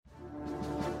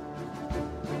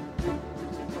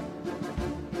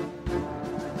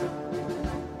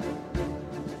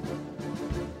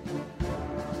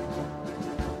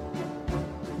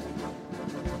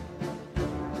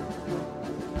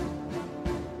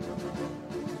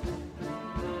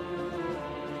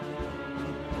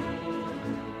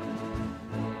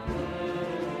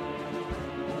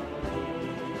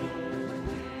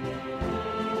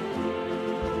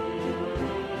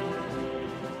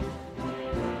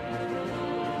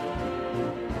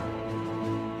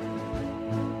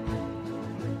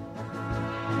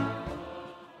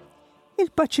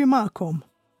il-paċi magħkom.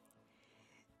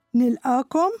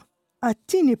 Nilqakom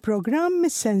għat-tieni programm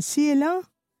mis-sensiela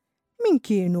min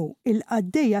kienu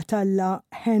il-qaddejja talla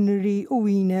Henry u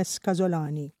Inez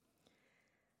Casolani.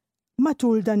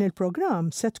 Matul dan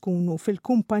il-programm se tkunu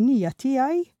fil-kumpanija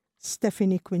tiegħi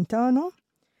Stephanie Quintano,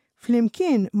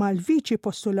 flimkien mal-viċi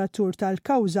postulatur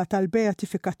tal-kawża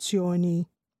tal-beatifikazzjoni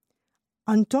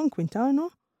Anton Quintano,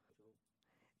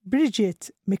 Bridget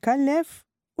Mikallef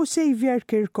u Xavier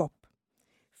Kirkop,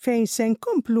 fejn se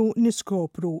nkomplu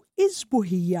niskopru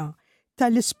iż-sbuħija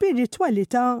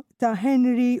tal-ispiritwalità ta'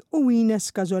 Henry u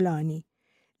Inez Casolani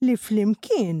li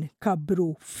flimkien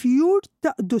kabbru fjur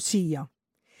ta' qdusija,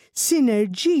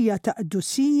 sinerġija ta'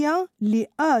 qdusija li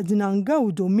għadna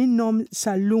ngawdu minnhom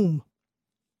sal-lum.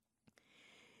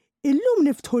 Illum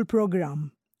niftħu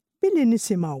l-programm billi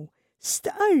nisimgħu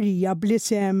stqarrija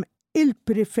bl-isem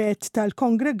il-prifett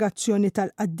tal-Kongregazzjoni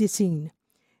tal-Qaddisin,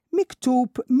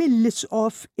 miktub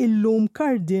mill-isqof illum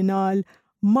Kardinal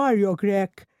Mario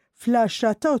Grech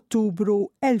fl-10 ta'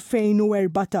 Ottubru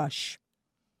 2014.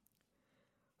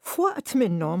 F'waqt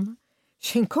minnhom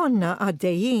x'inkonna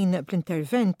għaddejjin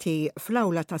bl-interventi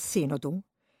fl-awla tas-Sinodu,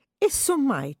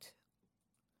 issummajt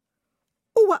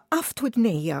u waqqaft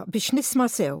widnejja biex nisma'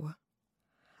 sew.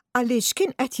 Għaliex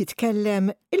kien qed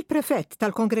jitkellem il-prefett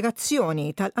tal-Kongregazzjoni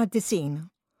tal-Qaddisin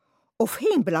u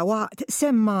f'ħin bla waqt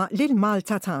semma lil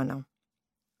Malta tagħna.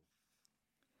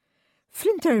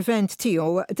 Fl-intervent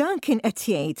tiegħu dan kien qed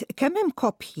jgħid kemm hemm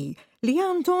koppji li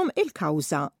għandhom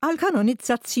il-kawża għal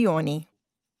kanonizzazzjoni.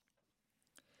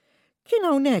 Kien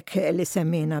hawnhekk li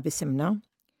semmejna bisimna.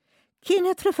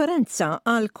 Kienet referenza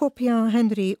għal koppja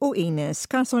Henry u Inez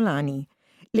Casolani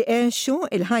li għexu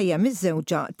il-ħajja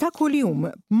miż-żewġa ta' kuljum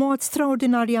b'mod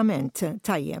straordinarjament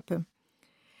tajjeb.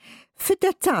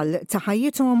 Fid-dettall ta'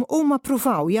 ħajjithom huma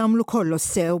pruvaw jagħmlu kollox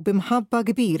sew b'imħabba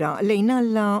kbira lejn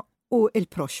Alla u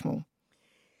l-proxmu.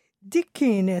 Dik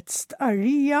kienet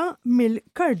stqarrija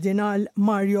mill-Kardinal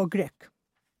Mario Grech.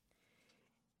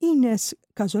 Inez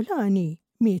Casolani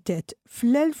mietet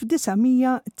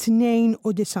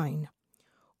fl-1992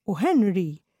 u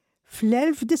Henry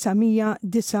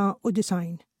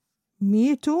fl-1999.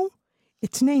 Mietu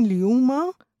it-tnejn li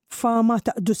huma fama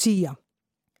ta' qdusija.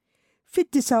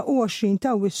 Fit-29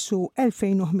 ta' Wissu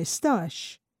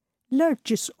 2015,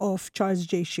 l-Arċisqof Charles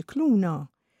J. Scicluna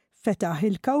fetaħ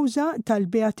il-kawża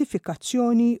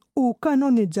tal-beatifikazzjoni u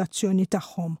kanonizzazzjoni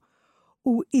tagħhom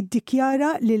u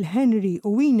iddikjara lil Henry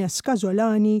u Inez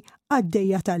Casolani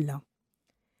għaddejja talla.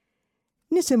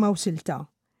 Nisimgħu silta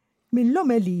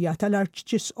mill-omelija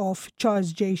tal-Arċisqof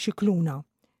Charles J. Scicluna,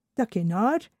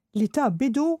 dakinhar li ta'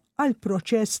 bidu għal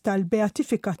proċess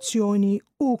tal-beatifikazzjoni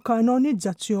u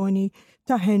kanonizzazzjoni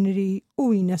ta' Henry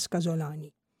u Inez Casolani,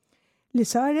 li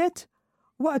saret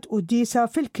waqt qudiesa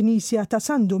fil-Knisja ta'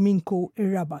 San Dominku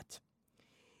ir-Rabat.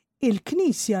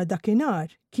 Il-Knisja dakinhar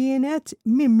kienet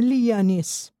mimlija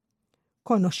nies,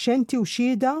 konoxxenti u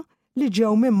xhieda li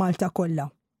ġew minn Malta kollha.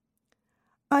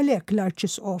 Għalhekk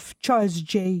l-Arċisqof Charles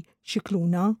J.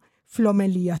 Scicluna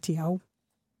fl-omelija tiegħu.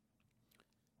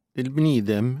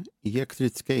 Il-bniedem jekk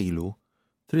trid tkejlu,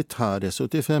 trid tħares u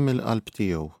tifhem il-qalb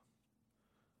tiegħu.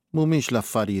 Mhumiex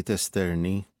l-affarijiet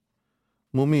esterni,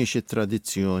 mhumiex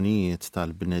it-tradizzjonijiet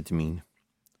tal-bnedmin.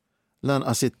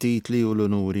 Lanqas it-titli u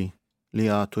l-unuri li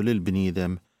jagħtu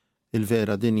lill-bniedem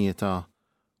il-vera dinjità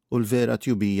u l-vera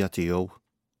tjubija tiegħu.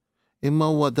 Imma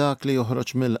huwa dak li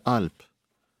joħroġ mill-qalb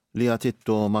li jagħti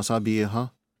t-toma sabiħa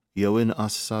jew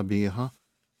inqas sabiħa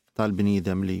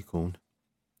tal-bniedem li jkun.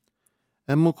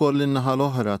 Hemm ukoll in-naħa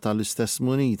l-oħra tal-istess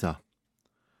munita,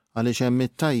 għaliex hemm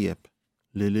it-tajjeb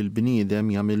li lill-bniedem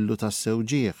jagħmillu tas-sew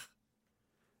ġieħ,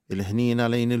 il-ħniena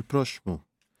lejn il-proxmu,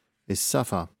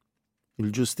 is-safa,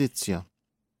 il-ġustizzja,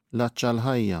 l-aċċa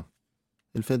l-ħajja,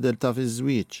 il-fedeltà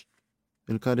fiż-żwieġ,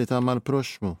 il-karità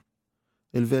mal-proxmu,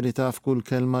 il-verità f'kull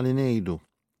kelma li ngħidu,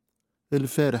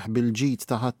 il-ferħ bil-ġid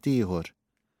ta' ħaddieħor,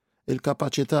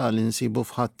 il-kapaċità li nsibu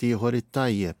f'ħaddieħor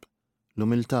it-tajjeb,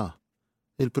 l-umiltà,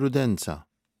 il-prudenza,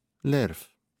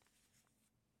 l-erf.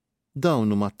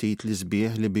 Dawn huma t-titli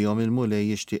sbieħ li bihom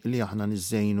il-mulej jixtieq li aħna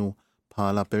niżżejnu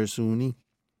bħala persuni,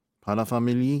 bħala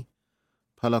familji,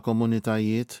 bħala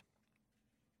komunitajiet.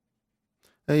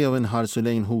 Ejjew inħarsu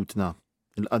lejn ħutna,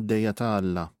 il-qaddejja ta'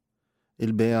 Alla,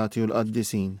 il-beati u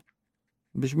l-qaddisin,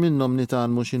 biex minnhom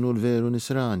nitgħallmu x'inhu l-veru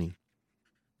nisrani.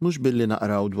 Mhux billi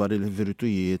naqraw dwar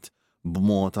il-virtujiet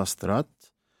b'mod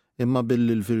astratt, imma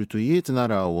billi l-virtujiet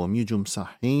narawhom jiġu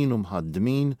msaħħin u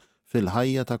mħaddmin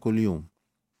fil-ħajja ta' kuljum.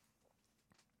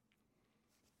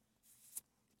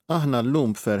 Aħna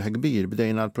llum b'ferħ kbir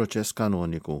bdejna l-proċess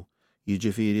kanoniku,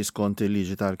 jiġifieri skont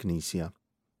il-liġi tal-Knisja,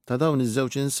 ta' dawn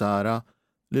iż-żewġ insara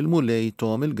li l-mulej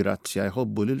tom il-grazzja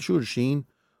jħobbu lil xulxin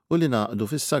u li naqdu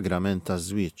fis-sagrament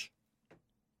taż-żwieġ.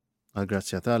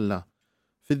 Għal-grazzja t'Alla,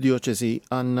 fid-djoċesi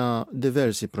għandna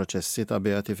diversi proċessi ta'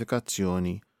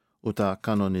 beatifikazzjoni u ta'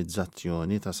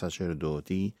 kanonizzazzjoni ta'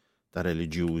 saċerdoti, ta'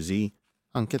 reliġjużi,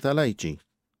 anke ta' lajċi.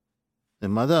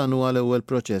 Imma dan huwa l-ewwel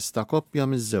proċess ta' koppja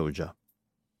miż-żewġa.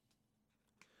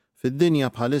 Fid-dinja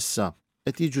bħalissa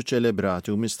qed jiġu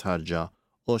ċelebrati u mistħarġa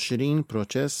 20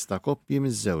 proċess ta' koppji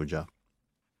miż-żewġa.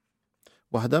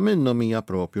 Waħda minnhom hija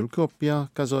propju l-koppja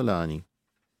Casolani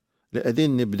li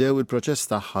qegħdin nibdew il-proċess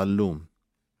tagħha llum.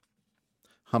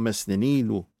 5 snin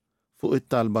ilu, fuq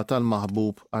it-talba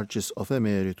tal-maħbub Arċisqof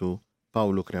Emeritu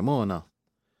Pawlu Cremona,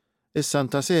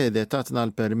 is-Santa Sede tatna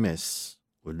l-permess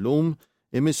u llum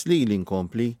imiss lili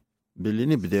nkompli billi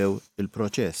nibdew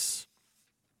il-proċess.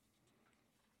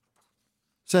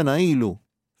 Sena ilu,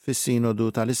 fis-sinodu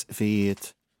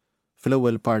tal-Isqfijiet,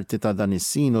 fl-ewwel parti ta' dan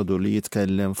is-sinodu li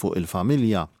jitkellem fuq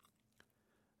il-familja,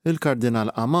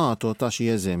 il-Kardinal Amato ta' xi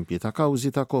eżempji ta'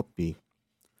 kawżi ta' koppji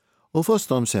u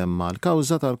fosthom semma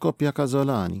l-kawża tal-koppja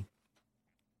Casolani.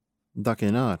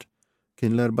 Dakinhar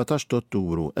kien l-14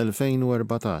 Ottubru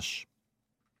 2014.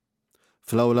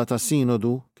 Fl-awla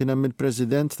tas-sinodu kien hemm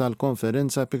il-President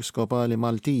tal-Konferenza Episkopali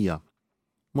Maltija,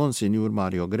 Monsinjur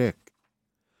Mario Grek,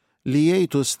 li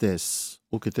jgħidu stess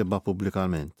u kitibha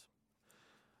pubblikament.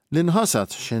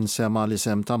 L-inħasat x'insema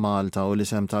l-isem ta' Malta u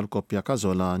l-isem tal-koppja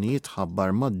Casolani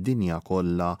jitħabbar mad-dinja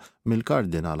kollha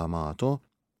mill-Kardinal Amato,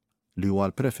 li huwa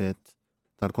l-prefett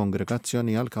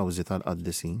tal-Kongregazzjoni għall-Kawżi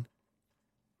tal-Qaddisin.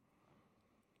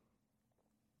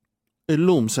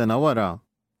 Illum sena wara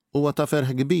huwa ta'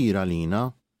 ferħ kbir għalina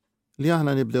li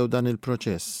aħna nibdew dan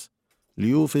il-proċess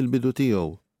li hu fil-bidu tiegħu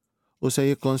u se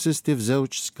jikkonsisti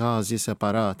f'żewġ każi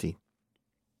separati.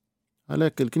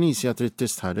 Għalhekk il-Knisja trid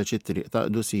tistħarreġ it-triq ta'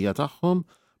 qdusija tagħhom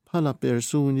bħala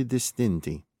persuni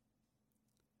distinti.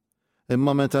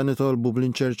 Imma meta nitolbu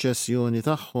bl-interċessjoni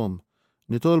tagħhom,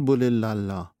 nitolbu lil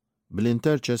Alla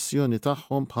bl-interċessjoni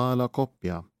tagħhom bħala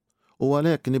koppja u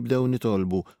għalhekk nibdew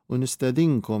nitolbu u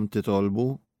nistedinkom titolbu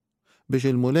biex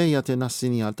il-mulejja tina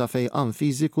s-sinjal ta' fejqan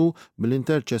fiżiku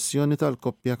bl-interċessjoni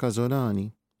tal-koppja Casolani.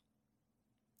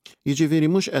 Jiġifieri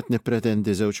mhux qed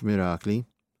nippretendi żewġ mirakli,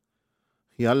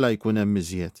 Alla jkun hemm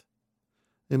iżjed,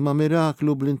 imma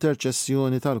miraklu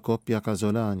bl-interċessjoni tal-koppja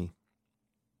Casolani.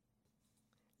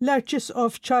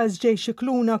 L-Arċisqof Charles J.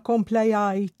 Scicluna kompla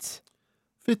jgħid.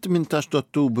 Fit-18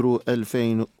 Ottubru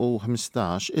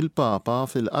 2015 il-Papa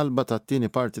fil-qalba tat-tieni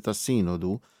parti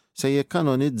tas-Sinodu se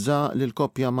jikkanonizza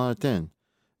lill-koppja Martin,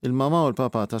 il-mama u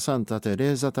l-Papa ta' Santa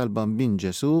Teresa tal-Bambin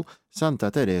Ġesu, Santa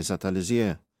Teresa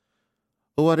tal-Iżjed.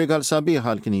 Huwa rigal sabiħ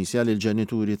għall-Knisja li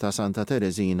l-ġenituri ta' Santa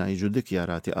Teresina jiġu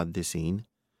dikjarati qaddisin.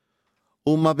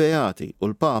 Huma beati u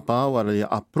l-Papa wara li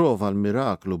approva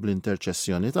l-miraklu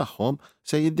bl-interċessjoni tagħhom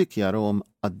se jiddikjarahom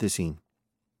qaddisin.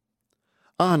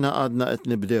 Aħna għadna qed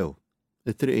nibdew,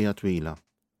 it-triqija twila.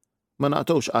 Ma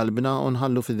naqtgħux qalbna u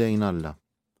nħallu f'idejn Alla.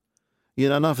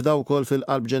 Jiena nafda wkoll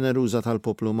fil-qalb ġeneruża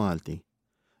tal-poplu Malti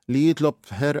li jitlob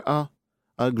ħerqa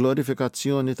għal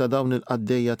glorifikazzjoni ta' dawn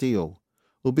il-qaddejja tiegħu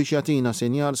u biex jagħtina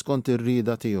sinjal skont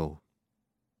ir-rieda tiegħu.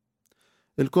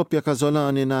 Il-koppja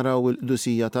Casolani naraw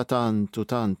il-qdusija ta' tant u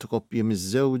tant koppji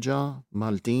miż-żewġa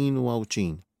Maltin u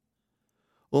Għawċin.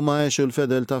 U ma għexu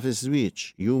l-fedeltà fiż-żwieġ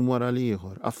jum wara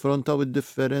l-ieħor, affrontaw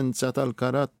id-differenza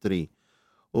tal-karattri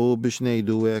u biex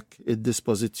ngħidu hekk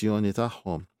id-dispożizzjoni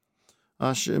tagħhom.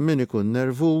 Għax min ikun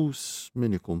nervuż,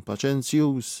 min ikun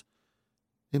paċenzjuż,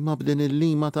 imma b'din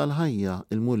il-lima tal-ħajja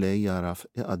il-mulej jaraf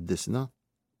iqaddisna.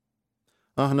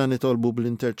 Aħna nitolbu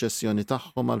bl-interċessjoni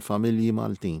tagħhom għall-familji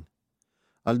Maltin,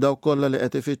 għal dawk kollha li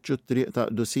qed ifittxu t-triq ta'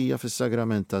 qdusija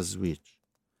fis-sagrament taż-żwieġ.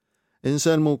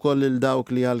 Insellmu wkoll lil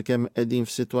dawk li għalkemm qegħdin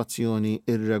f'sitwazzjoni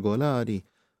irregolari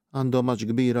għandhom għaġ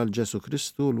kbira għal Ġesu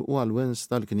Kristu u għall-wens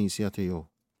tal-Knisja tiegħu.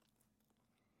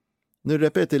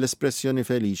 Nirrepeti l-espressjoni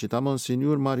feliċi ta'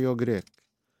 Monsinjur Mario Grek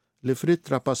li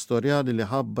f'rittra pastorjali li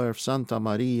ħabbar f'Santa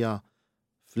Marija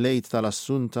fl-Eid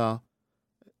tal-Assunta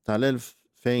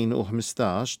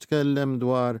tal-2015 tkellem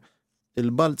dwar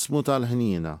il-balzmu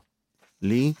tal-ħnina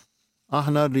li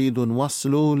aħna rridu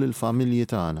nwasslu lill-familji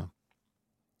tagħna.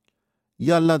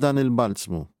 Jalla dan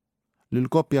il-balzmu li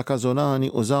l-koppja Casolani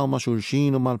użaw ma'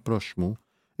 xulxin u mal-proxmu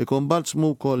ikun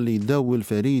balzmu wkoll li jdew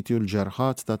il-feriti u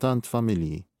l-ġerħat ta' tant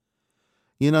familji.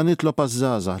 Jiena nitlob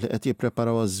għaż-żgħażagħ li qed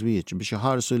jippreparaw għaż-żwieġ biex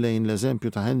iħarsu lejn l-eżempju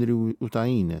ta' Henry u ta'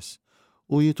 Inez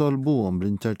u jitolbuhom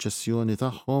bl-interċessjoni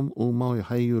tagħhom huma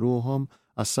jħejju ruhom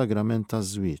għas-sagrament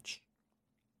taż-żwieġ.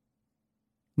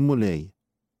 Mulej,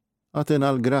 għatina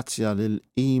l-grazzja li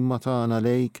l-qima tagħna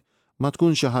lejk ma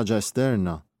tkun xi ħaġa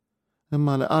esterna,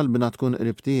 imma li qalbna tkun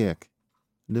qrib tiegħek,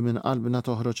 li minn qalbna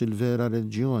toħroġ il-vera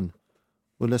reliġjon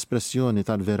u l-espressjoni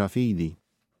tal-vera fidi.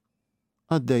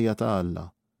 Qaddejja ta' Alla,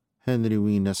 Henry u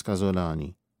Inez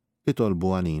Casolani, itolbu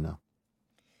għalina.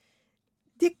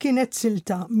 Dik kienet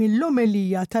silta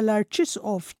mill-omelija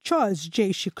tal-Arċisqof Charles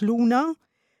J. Scicluna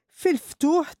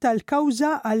fil-ftuħ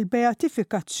tal-kawża għal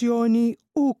beatifikazzjoni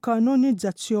u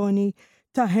kanonizzazzjoni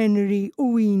ta' Henry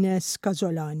u Inez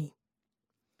Casolani.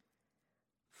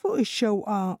 Fuq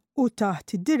ix-xewqa u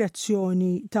taħt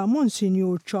id-direzzjoni ta'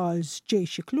 Monsignor Charles J.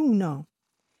 Scicluna,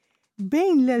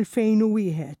 bejn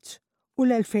l-2001 u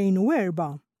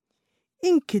l-2004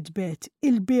 inkitbet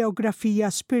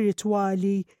il-biografija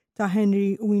spiritwali ta'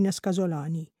 Henry u Inez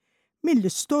Casolani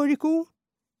mill-istoriku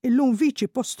illum viċi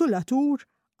postulatur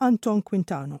Anton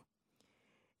Quintano,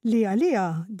 li għalija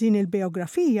din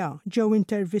il-biografija ġew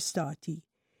intervistati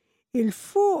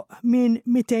il-fuq minn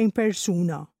 200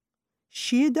 persuna,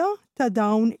 xhieda ta'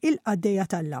 dawn il-qaddejja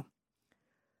tal-Alla.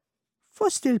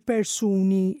 Fost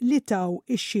il-persuni li taw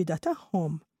ix-xhieda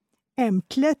tagħhom hemm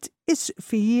 3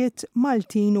 isqfijiet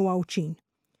Maltin u Għawċin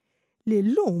li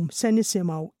llum se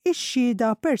nisimgħu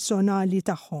ix-xhieda personali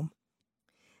tagħhom.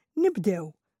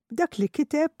 Nibdew b'dak li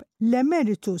kiteb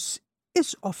l-Emeritus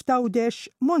Isqof Tawdex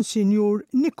Monsignor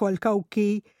Nikol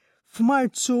Kawki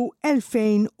f'Marzu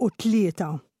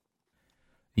 2003.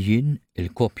 Jien,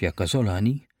 il-Koppja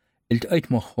Casolani, iltqajt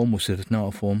magħhom u sirt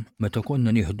nafhom meta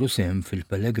konna nieħdu sehem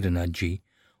fil-pellegrinaġġi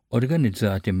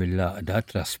organizzati mill-Għaqda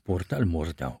Trasport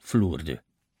tal-Morta f'Lourdes.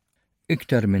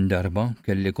 Iktar minn darba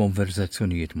kelli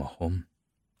konverzazzjonijiet magħhom.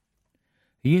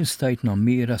 Jien stajt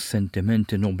nammira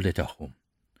s-sentimenti nobli tagħhom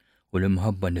u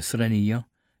l-imħabba nisranija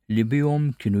li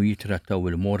bihom kienu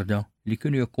jitrattaw il-morda li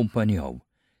kienu jakkumpanjaw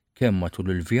kemm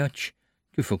matul il-vjaġġ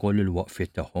kif ukoll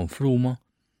il-waqfiet tagħhom f'Ruma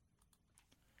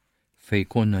fejn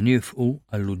konna nifqu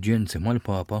għall-udjenzi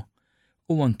mal-Papa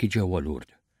u anki ġewwa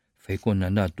Lourdes fejn konna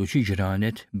ngħaddu xi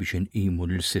ġranet biex inqimu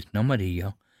lil Sittna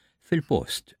Marija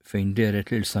fil-post fejn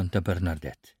deret lil Santa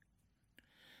Bernadette.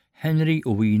 Henry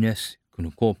u Inez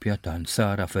kienu koppja ta'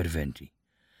 ansara ferventi,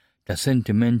 ta'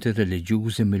 sentimenti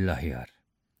reliġjużi mill-aħjar,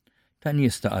 ta'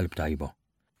 nies ta' qalb tajba.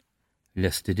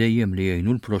 Lesti dejjem li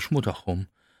jgħinu l-proxmu tagħhom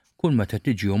kull meta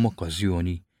tiġihom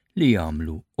okkażjoni li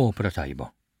jagħmlu opra tajba.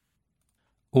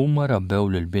 Huma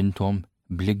rabbew lil binthom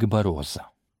bl-ikbar għoża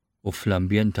u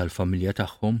fl-ambjent tal-familja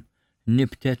tagħhom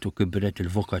nibtet u kibret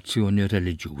il-vokazzjoni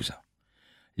reliġjuża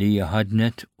li hija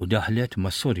ħadnet u daħlet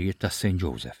mas-sorijiet tas St.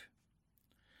 Joseph.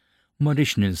 Ma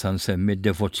rridx ninsa nsemmi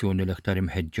d-devozzjoni l-aktar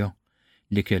imħeġġa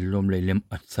li kellhom lejn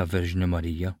l-imqazza Verġni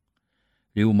Marija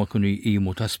li huma kienu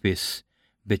jqimu ta' spiss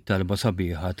bit-talba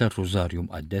sabiħa tar-Rużarju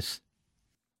Mqaddes.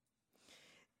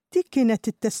 Dik kienet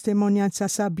it-testimonjanza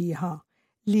sabiħa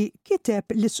li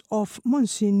kiteb l-Isqof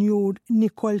Monsignor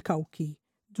Nikol Kawki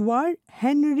dwar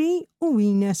Henry u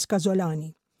Inez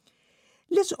Casolani.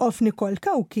 L-Isqof Nikol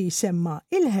Kawki semma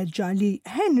il-ħeġġa li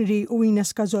Henry u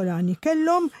Inez Casolani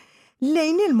kellhom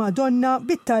lejn il-Madonna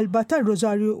bit-talba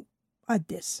tar-Rużarju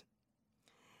Mqaddes.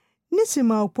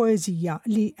 Nisimgħu poeżija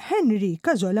li Henry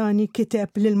Casolani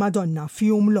kiteb lill-Madonna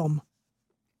f'jum l-om.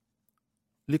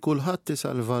 Li kulħadd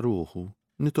tisalva ruħu,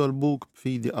 nitolbuk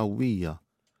b'fidi qawwija,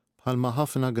 bħalma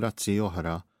ħafna grazzi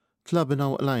oħra tlabna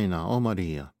u qlajna o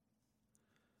Marija.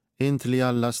 Int li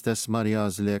Alla stess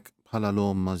marjażlek bħala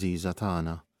l-om mażiża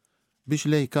tagħna, biex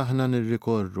lejk aħna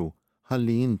nirrikorru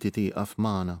ħalli inti tieqaf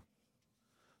magħna.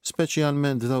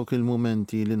 Speċjalment dawk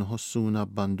il-mumenti li nħossuna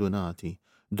abbandonati,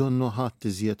 donnu ħadd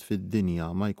iżjed fid-dinja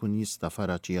ma jkun jista'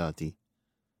 faraċjati.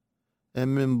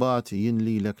 Hemm imbagħad jien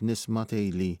lilek nisma'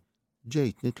 tgħidli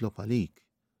ġejt nitlob għalik,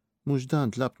 mhux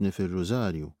dan tlabni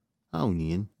fir-Rużarju, hawn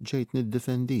jien ġejt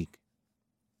niddefendik.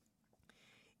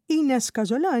 Inez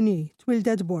Casolani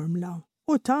twildet Bormla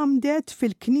u tgħamdet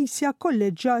fil-Knisja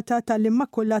Kolleġġjata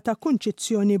tal-Immakulata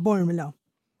Kunċizzjoni Bormla.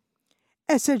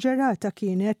 Eseġerata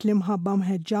kienet l-imħabba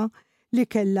mħeġġa li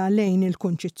kellha lejn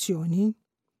il-Kunċizzjoni.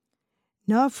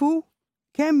 Nafu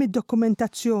kemm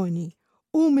id-dokumentazzjoni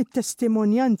u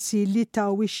mit-testimonjanzi li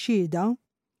taw ix-xhieda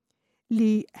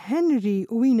li Henry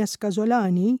u Inez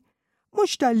Casolani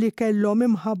mhux talli kellhom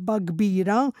imħabba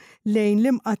kbira lejn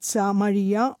l-imqazza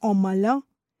Marija Omm Alla,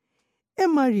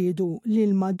 imma rridu li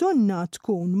l-Madonna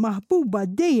tkun maħbuba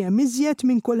dejjem iżjed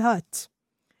minn kulħadd.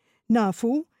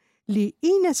 Nafu li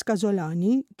Inez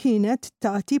Casolani kienet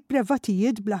tagħti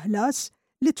prevatijiet bl-ħlas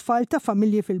li tfal ta'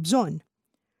 familji fil-bżonn.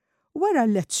 Wara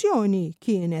l-lezzjoni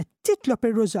kienet titlob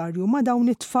ir-Rużarju ma'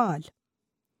 dawn it-tfal.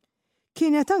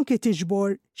 Kienet anke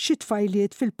tiġbor xi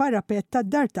tfajliet fil-parapett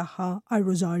tad-dar tagħha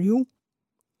għar-Rużarju.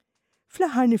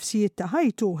 Fl-aħħar nifsijiet ta'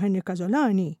 ħajtu Henry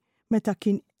Casolani meta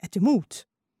kien qed imut.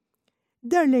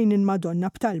 Dar lejn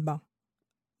il-Madonna b'talba.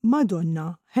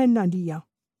 Madonna ħennanija,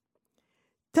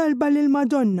 talba lil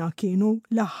Madonna kienu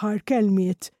l-aħħar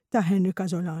kelmiet ta' Henry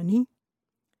Casolani.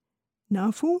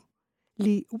 Nafu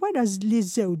li wara li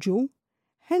żewġu,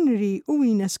 Henry u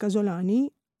Inez Casolani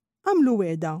għamlu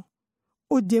weda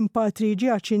quddiem Patri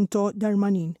Giacinto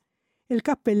Darmanin,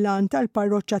 il-kappellan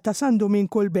tal-parroċċa ta' San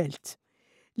Domingo l-Belt,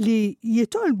 li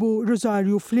jitolbu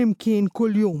rożarju flimkien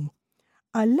kuljum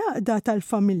għall-għaqda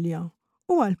tal-familja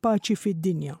u għall-paċi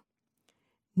fid-dinja.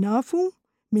 Nafu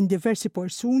minn diversi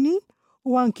persuni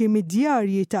u anki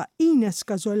mid-djarji ta' Inez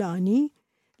Casolani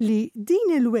li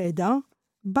din il-weda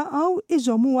baqgħu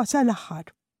iżommuha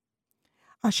sal-aħħar.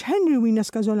 Għax Henry u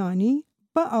Inez Casolani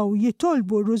baqgħu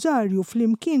jitolbu r-rożarju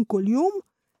flimkien kuljum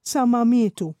sa ma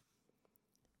mietu.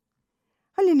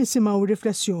 Ħalli nisimgħu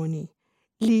riflessjoni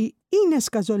li Inez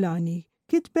Casolani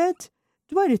kitbet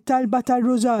dwar it-talba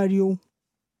tar-rożarju.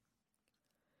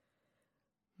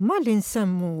 Malli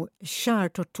nsemmu x-xahar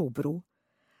ta' Ottubru,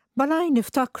 balaj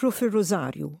niftakru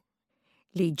fir-rożarju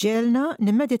li ġelna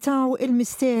nimmeditaw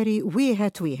il-misteri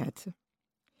wieħed wieħed.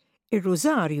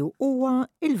 Ir-rożarju huwa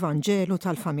il-Vanġelu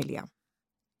tal-familja.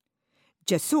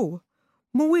 Ġesu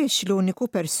mhuwiex l-uniku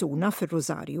persuna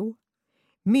fir-rożarju,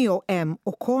 miegħu hemm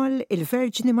ukoll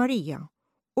il-Verġni Marija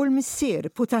u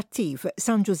l-missier putattiv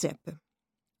San Giuseppe.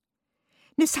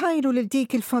 Nisħajru lil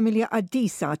dik il-familja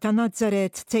qaddisa ta'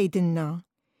 Nazaret tgħidilna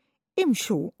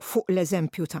imxu fuq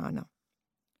l-eżempju tagħna.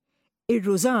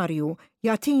 Ir-rożarju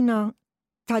jagħtina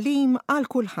talim għal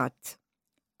kulħadd,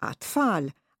 għat-tfal,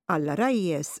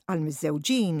 għall-rajjes,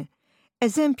 għall-miżżewġin,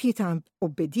 eżempji ta'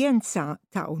 obbedjenza,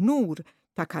 ta' unur,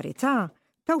 ta' karità,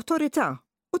 ta' awtorità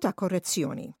u ta'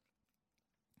 korrezzjoni.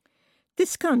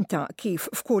 Tiskanta kif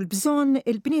f'kull bżonn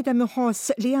il-bniedem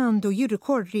iħoss li għandu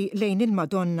jirrikorri lejn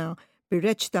il-Madonna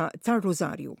bir-reċta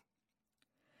tar-rożarju.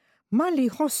 Malli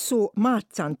jħossu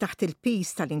mazzan taħt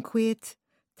il-pis tal-inkwiet,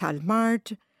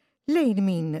 tal-mard, lejn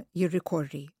min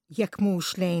jirrikorri jekk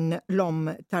mhux lejn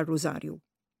l-omm tar-rożarju.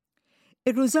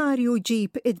 Ir-rożarju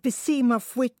jġib id-bissima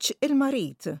f'wiċċ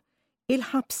il-marid,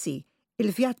 il-ħabsi,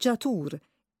 il-vjaġġatur,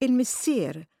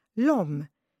 il-missier, l-omm,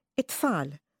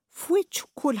 it-tfal, f'wiċċ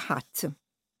kulħadd.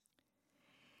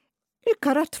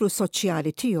 Il-karattru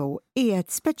soċjali tiegħu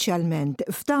qiegħed speċjalment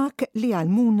f'dak li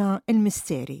għalmuna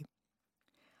il-misteri.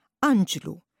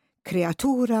 Anġlu,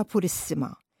 kreatura purissima,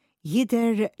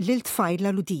 jidher lil tfajla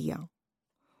Ludija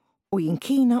u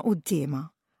jinkina qudiema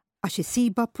għax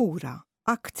isiba pura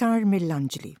aktar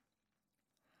mill-anġli.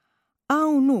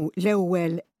 Hawn hu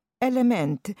l-ewwel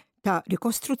element ta'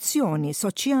 rikostruzzjoni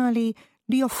soċjali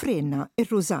li joffrilna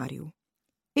ir-rożarju,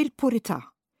 il-purità,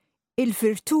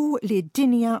 il-virtù li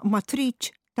d-dinja ma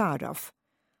tridx taraf,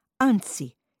 anzi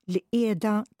li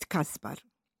qiegħda tkasbar.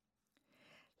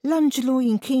 L-anġlu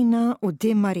jinkina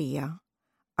quddiem Marija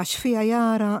għax fiha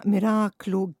jara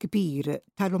miraklu kbir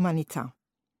tal-umanità.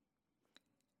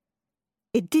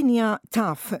 Id-dinja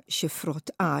taf xi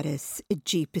frott qares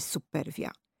iġġib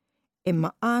is-supervja, imma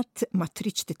qatt ma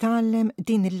tridx titgħallem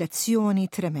din il-lezzjoni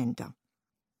tremenda.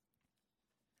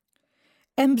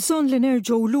 Hemm bżonn li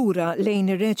nerġgħu lura lejn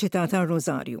ir-reċita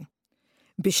tar-rożarju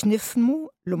biex nifhmu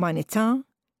l-umanità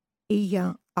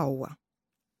hija qawwa.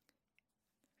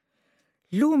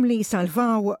 L-hum li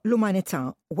jsalvaw l-umanità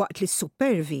waqt li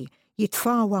s-supervi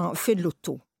jitfawha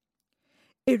fil-luttu.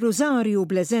 Ir-rożarju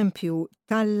bl-eżempju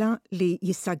talla li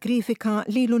jissagrifika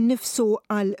lilu nnifsu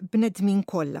għal bnedmin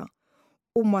kollha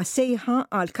u ma sejħa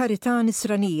għal karità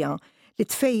nisranija li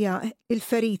tfejja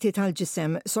il-feriti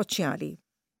tal-ġisem soċjali.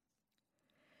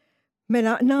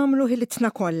 Mela nagħmlu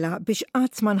ħilitna kollha biex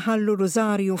qatt ma nħallu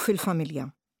rożarju fil-familja.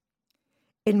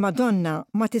 Il-Madonna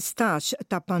ma tistax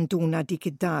tabbanduna dik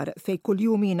id-dar fejn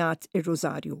kuljum jingħad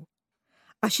ir-rożarju,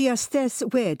 għax hija stess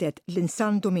wedet lil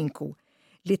San Domingo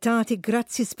li tagħti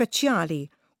grazzi speċjali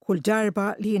kull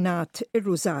darba li jingħad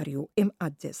ir-rożarju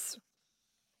imqaddes.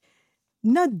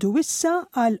 Naddu issa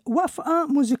għal wafqa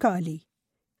mużikali,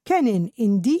 Canon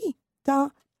in D ta'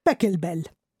 Pachelbel.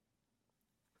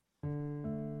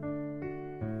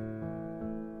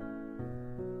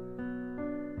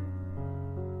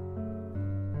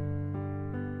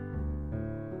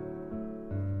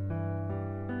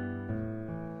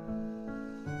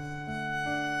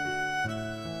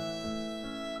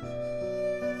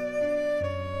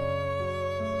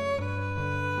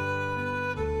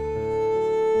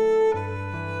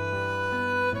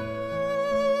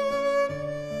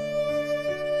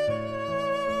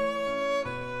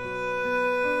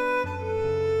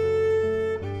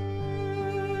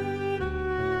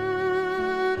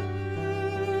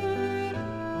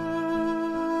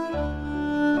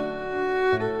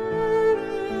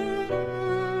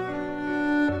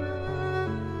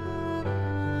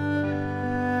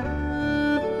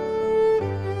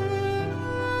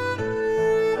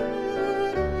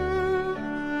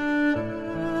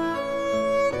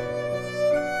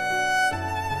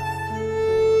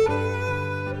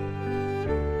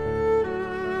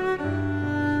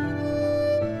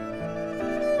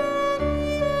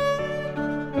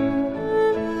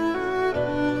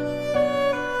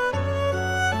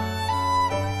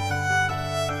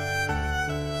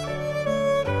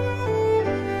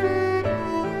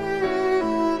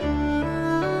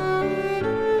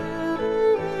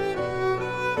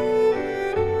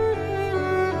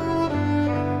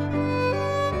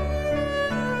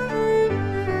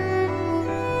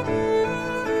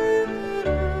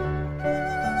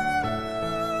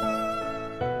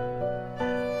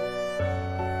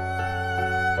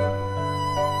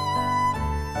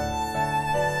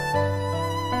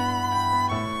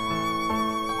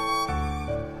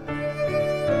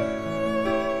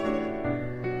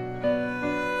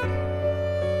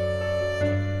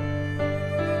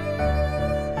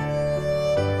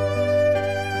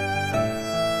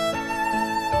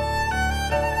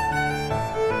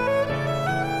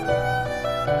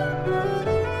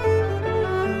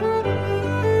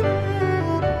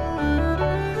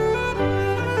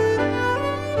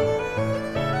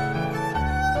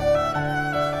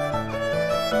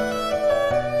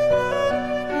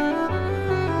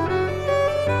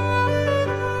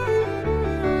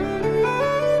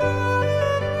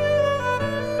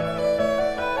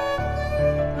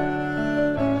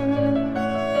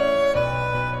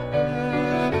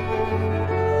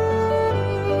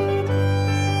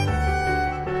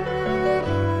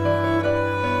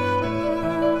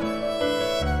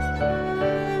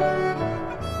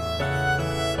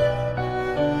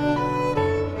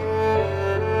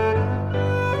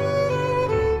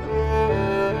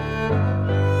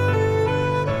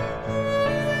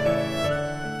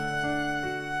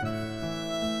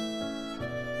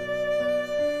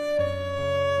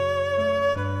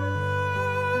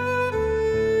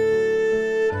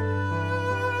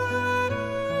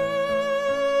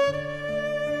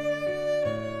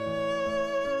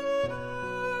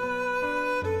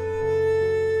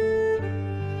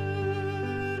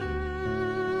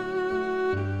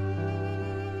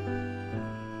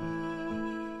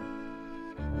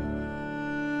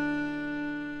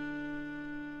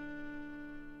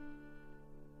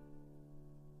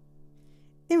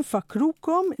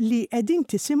 Infakrukom li qegħdin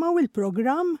tisimgħu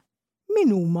il-programm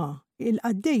Min huma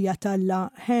il-qaddejja tal-Alla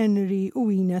Henry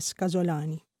u Inez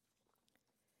Casolani.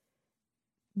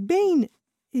 Bejn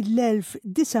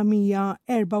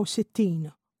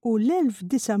l-1964 u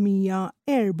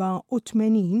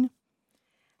l-1984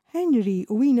 Henry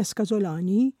u Inez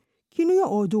Casolani kienu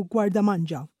joqogħdu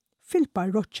gwardamanġa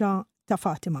fil-parroċċa ta'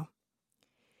 Fatima.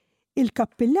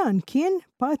 Il-kappillan kien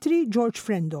Patri George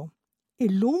Frendo,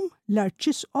 illum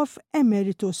l-Arċisqof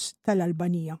Emeritus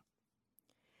tal-Albanija.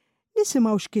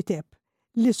 Nisimgħu x'kiteb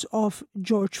l-Isqof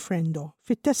George Frendo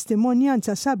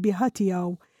fit-testimonjanza sabiħa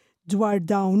tiegħu dwar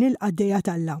dawn il-qaddejja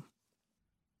tal-Alla.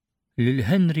 Lil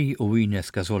Henry u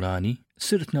Inez Casolani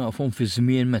sirt nafhom fi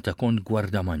żmien meta kont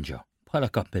gwardamanġa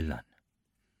bħala kappillan.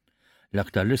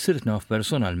 L-aktar li sirt naf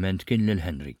personalment kien lil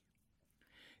Henry.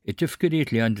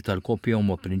 It-tifkiriet li għandi tal-koppja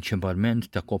huma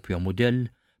prinċipalment ta' koppja mudell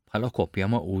bħala koppja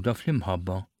maquda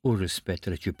fl-imħabba u r-rispett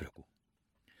reċiproku.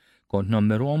 Kont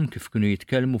nammerhom kif kienu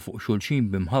jitkellmu fuq xulxin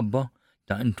b'imħabba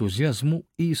ta' entużjażmu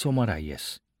qishom marajjes.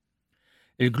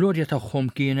 Il-glorja tagħhom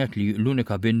kienet li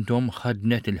l-unika bintom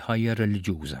ħadnet il-ħajja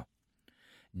reliġjuża.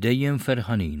 Dejjem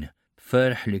ferħanin,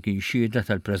 ferħ li kien xieda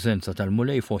tal-preżenza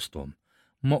tal-mulej fosthom,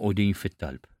 maqudin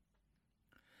fit-talb.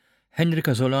 Henry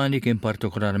Casolani kien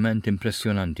partikolarment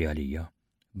impressjonanti għalija,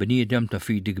 bniedem ta'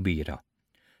 fidi kbira.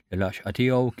 L-għaxqa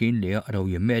tiegħu kien li jaqra u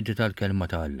jimmedita l-kelma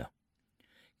ta' Alla.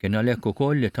 Kien għalhekk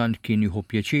ukoll li tant kien jieħu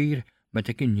pjaċir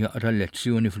meta kien jaqra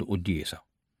l-lezzjoni fil-quddiesa.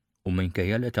 U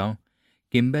minkejja l-età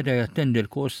kien beda jattendi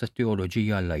l-kors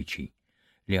tat-teoloġija għall-lajċi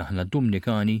li aħna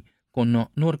d-Dominikani konna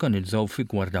norganizzaw fi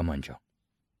gwardamanġa.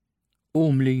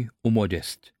 Umli u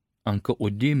modest, anke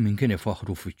quddiem min kien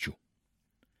ifaħru fiċċu.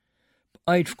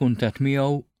 Bqajt f'kuntatt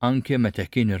miegħu anke meta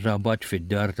kien irrabat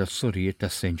fid-dar tas-Sorijiet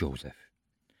tas St. Joseph.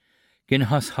 Kien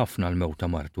ħass ħafna l-mewt ta'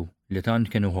 martu li tant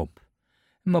kien iħobb,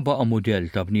 imma baqa' mudell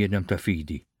ta' bniedem ta'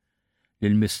 fidi.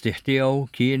 L-mistieħ tiegħu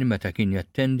kien meta kien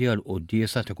jattendi għal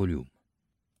quddiesa ta' kuljum.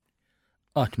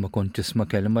 Qatt ma kont tisma'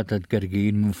 kelma ta'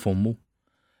 tgergin minn fommu,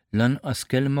 lanqas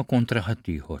kelma kontra ħadd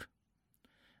ieħor.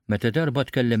 Meta darba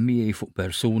tkellem miegħi fuq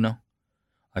persuna,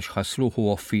 għax ħassluhu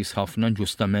offiż ħafna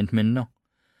ġustament minna,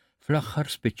 fl-aħħar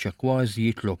spiċċa kważi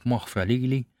jitlob maħfra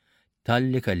lili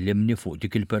talli kellimni fuq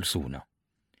dik il-persuna.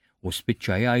 U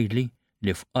spiċċa jgħidli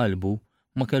li f'qalbu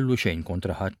ma kellu xejn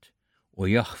kontra ħadd u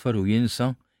jaħfer u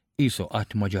jinsa qisu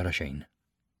qatt ma ġara xejn.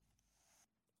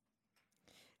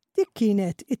 Dik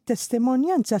kienet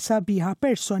it-testimonjanza sabiħa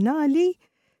personali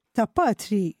ta'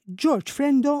 Patri George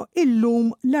Frendo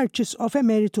illum l-Arċisqof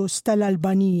Emeritus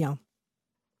tal-Albanija.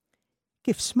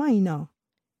 Kif smajna,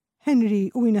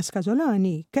 Henry u Inez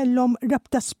Casolani kellhom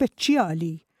rabta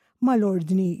speċjali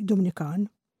mal-Ordni Dominikan.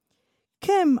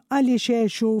 Kemm għaliex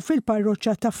għexu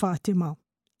fil-parroċċa ta' Fatima,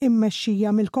 immexxija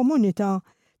mill-komunità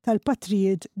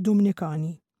tal-Patrijiet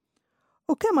Dominikani.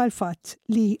 U kemm għal fatt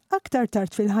li aktar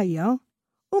tard fil-ħajja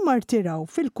u martiraw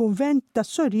fil-kunvent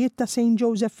tas-Sorijiet ta' St.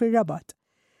 Joseph fir-Rabat,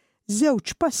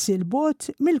 żewġ passi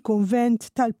l-bogħod mill-kunvent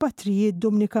tal-Patrijiet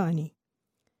Dominikani.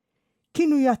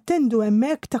 Kienu jattendu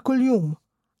hemmhekk ta' kuljum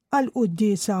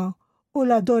għall-quddiesa u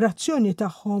l-adorazzjoni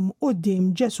tagħhom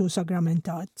quddiem Ġesu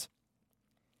sagramentat.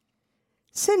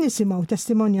 Se nisimgħu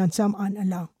testimonjanza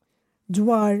mqanqla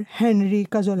dwar Henry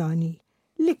Casolani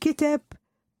li kiteb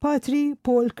Patri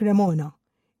Paul Cremona,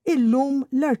 illum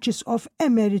l-Arċisqof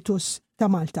Emeritus ta'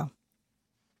 Malta.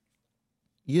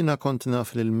 Jiena kont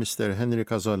naf lil Mr. Henry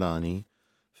Casolani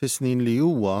fis-snin li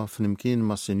huwa flimkien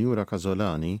ma' Sinjura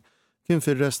Casolani kien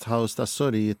fir-rest house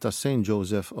tas-Sorijiet ta' St.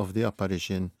 Joseph of the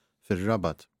Apparition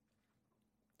fir-Rabat.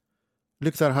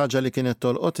 L-iktar ħaġa li kienet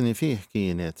tolqotni fih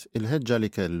kienet il-ħeġġa li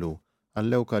kellu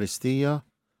għall-Ewkaristija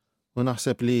u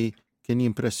naħseb li kien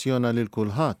jimpressjona lil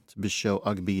kulħadd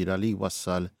bix-xewqa kbira li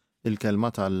wassal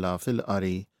il-kelma tal-Alla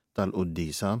fil-qari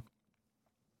tal-quddiesa.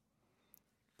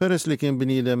 Peress li kien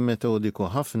bniedem metodiku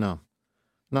ħafna,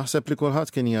 naħseb li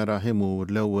kulħadd kien jara imur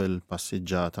l-ewwel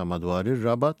passiġġata madwar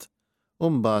ir-Rabat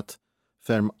u mbagħad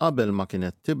ferm qabel ma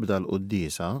kienet tibda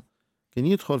l-quddiesa kien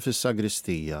jidħol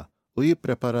fis-sagristija u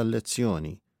jipprepara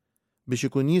l-lezzjoni biex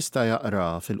ikun jista' jaqra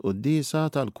fil-quddiesa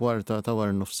tal-kwarta ta'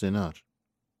 war nofsinhar.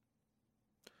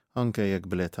 Anke jekk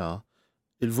bl-età,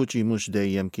 il-vuċi mhux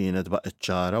dejjem kienet baqgħet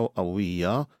ċara u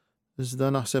qawwija, iżda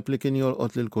naħseb li kien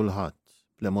jolqot lil kulħadd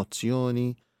bl-emozzjoni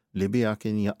li biha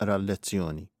kien jaqra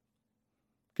l-lezzjoni.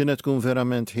 Kienet tkun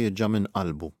verament ħieġa minn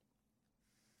qalbu.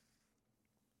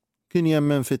 Kien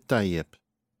jemmen fit-tajjeb,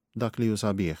 dak li hu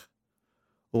sabiħ,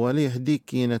 u għalih dik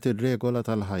kienet ir-regola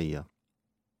tal-ħajja.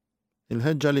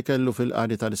 Il-ħeġġa li kellu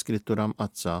fil-qari tal-iskrittura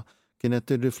mqazza kienet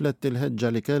tirrifletti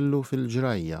l-ħeġġa li kellu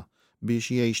fil-ġrajja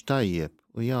biex jgħix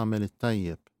tajjeb u jagħmel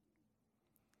it-tajjeb.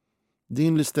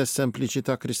 Din l-istess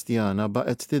sempliċità Kristjana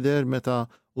baqgħet tidher meta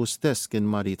u stess kien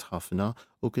marit ħafna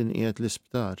u kien qiegħed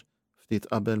l-isptar ftit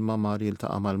qabel ma mar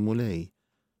jiltaqa' mal-mulej,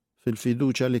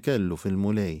 fil-fiduċja li kellu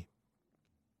fil-mulej.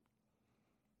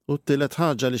 U t-tielet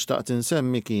ħaġa li xtaqt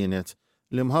insemmi kienet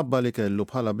l-imħabba li kellu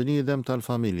bħala bniedem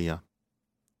tal-familja.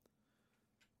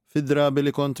 Fid-drabi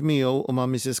li kont miegħu u ma'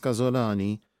 Mrs.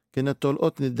 Casolani kienet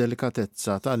tolqotni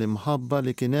d-delikatezza tal-imħabba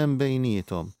li kien hemm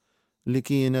bejniethom, li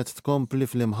kienet tkompli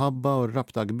fl-imħabba u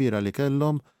r-rabta kbira li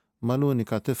kellhom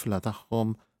mal-unika tifla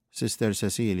tagħhom, Sister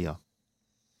Cecilia.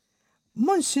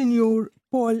 Monsignor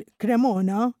Paul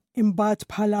Cremona, imbagħad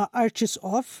bħala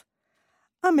Arċisqof,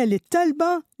 għamel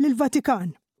it-talba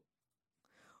lill-Vatikan.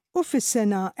 U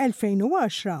fis-sena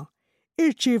 2010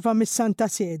 irċieva mis-Santa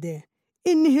Sede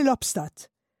in-nihil obstat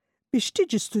biex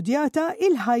tiġi studjata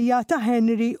il-ħajja ta'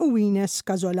 Henry u Inez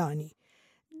Casolani.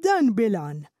 Dan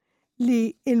bilan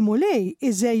li il-mulej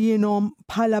iżejjinhom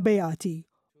bħala beati.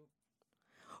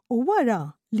 U wara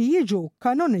li jiġu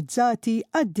kanonizzati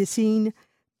għad-disin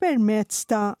permezz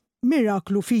ta'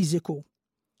 miraklu fiżiku.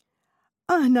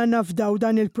 Aħna nafdaw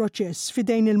dan il-proċess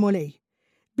fidejn il-mulej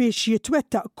biex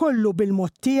jitwettaq kollu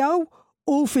bil-mod tiegħu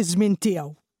u fi żmien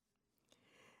tiegħu.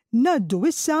 Naddu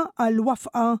issa għal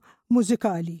wafqa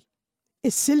mużikali.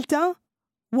 Is-silta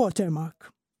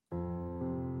Watermark.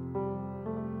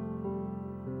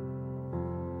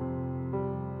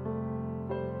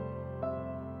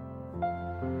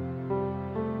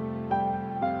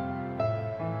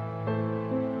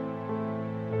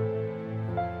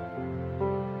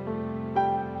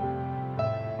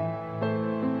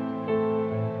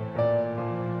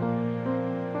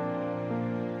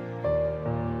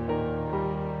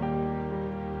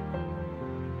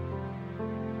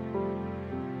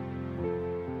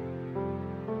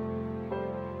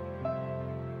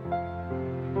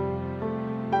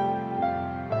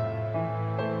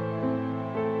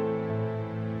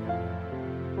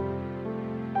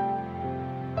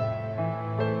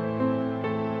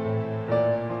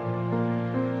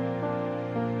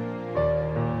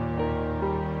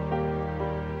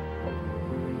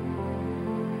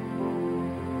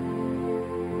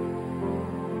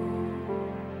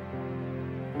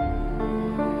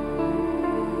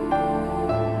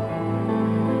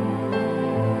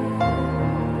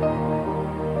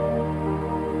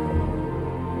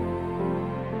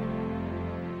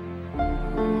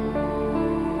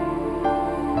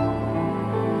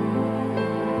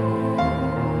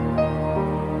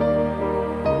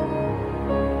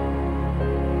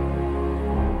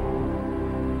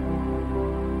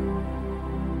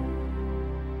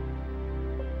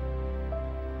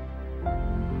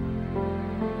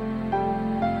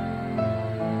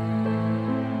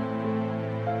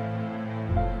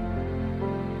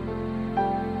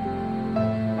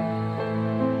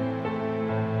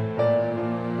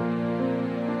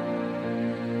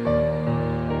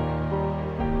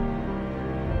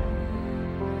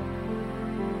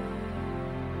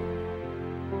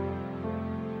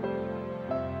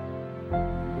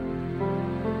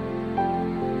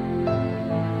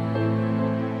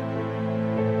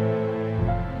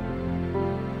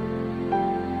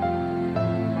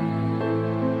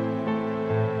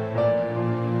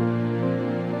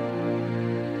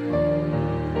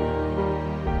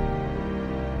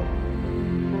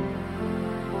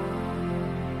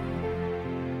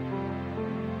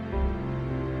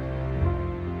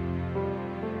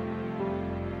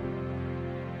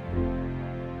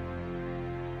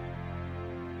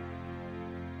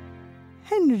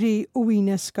 Henry u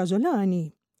Inez Casolani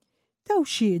taw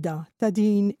xieda ta'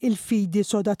 din il-fidi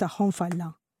soda tagħhom falla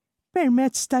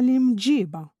permezz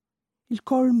tal-imġiba,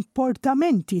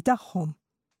 il-komportamenti tagħhom.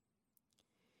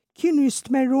 Kienu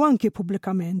jistmerru anki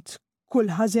pubblikament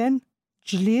kull ħażen,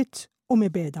 ġlied u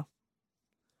mibeda.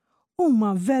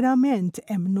 Huma verament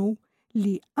emnu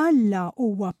li Alla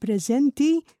huwa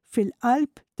preżenti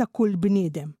fil-qalb ta' kull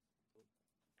bniedem.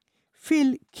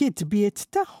 Fil-kitbiet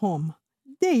tagħhom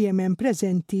dejjem hemm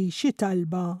preżenti xi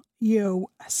talba jew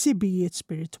ħsibijiet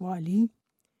spiritwali.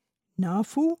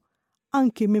 Nafu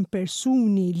anki minn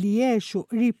persuni li jgħixu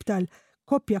qrib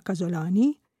tal-koppja Casolani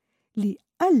li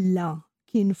Alla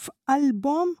kien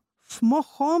f'qalbhom,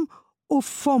 f'moħħhom u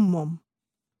f'fommhom.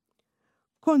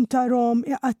 Kontarhom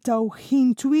iqattaw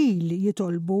ħin twil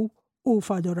jitolbu u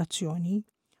f'adorazzjoni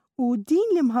u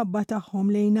din l-imħabba tagħhom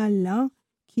lejn Alla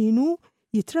kienu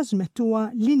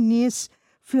jitrasmettuha lin-nies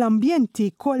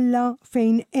fl-ambjenti kollha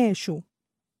fejn għexu.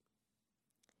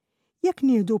 Jekk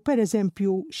nieħdu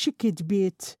pereżempju xi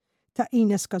kitbiet ta'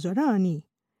 Inez Casolani,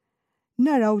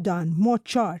 naraw dan mod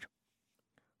ċar.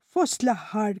 Fost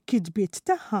l-aħħar kitbiet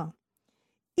tagħha,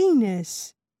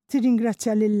 Inez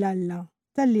tirringrazzja lill-Alla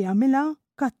tal-li għamilha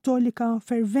kattolika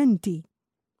ferventi.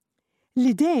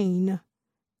 L-idejn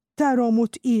tarhom u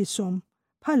tqishom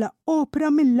bħala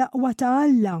opra mill-aqwa ta'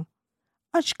 Alla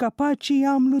għax kapaċi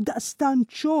jagħmlu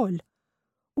daqstant xogħol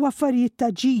u affarijiet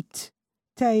ta' ġid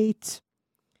tgħid.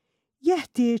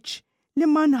 Jeħtieġ li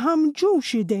ma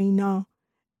nħammġux idejna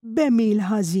b'emil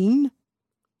ħażin.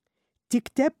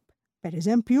 Tikteb,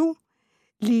 pereżempju,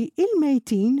 li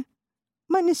il-mejtin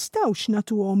ma nistawx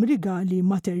nagħtuhom rigali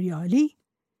materjali,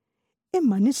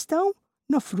 imma nistgħu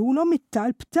nofrulhom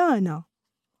it-talb tagħna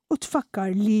u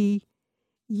tfakkar li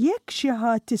jekk xi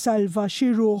ħadd isalva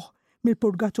xi ruħ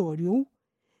mill-purgatorju,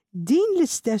 din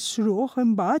l-istess ruħ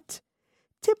imbagħad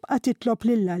tibqa' titlob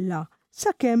lill-Alla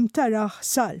sakemm tarah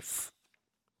salf.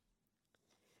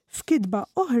 F'kitba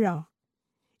oħra,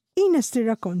 Inez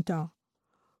tirrakkonta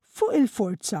fuq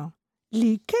il-forza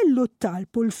li kellu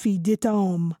t-talb u l-fidi ta'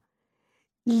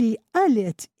 li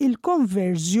qalet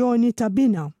il-konverżjoni ta'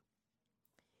 Bina.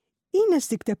 Inez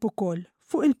tikteb ukoll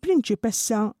fuq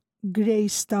il-prinċipessa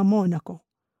Grace ta' Monaco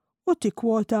u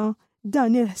tikkwota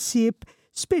dan il-ħsieb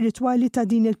spiritwali ta'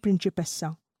 din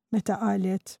il-prinċipessa meta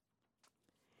qalet: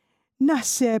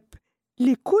 Naħseb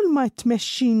li kull ma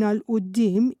tmexxina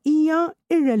l-qudiem hija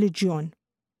ir-reliġjon.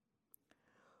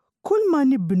 Kull ma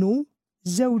nibnu,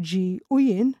 żewġi u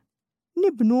jien,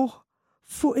 nibnuh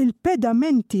fuq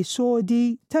il-pedamenti sodi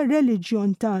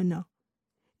tar-reliġjon tagħna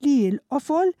li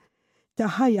l-qofol ta'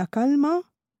 ħajja kalma,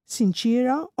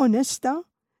 sinċira, onesta,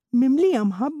 mimlija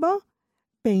mħabba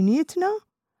bejnietna,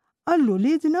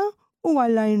 għall-uliedna u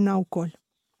għall-għajrna wkoll.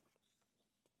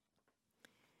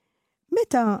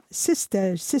 Meta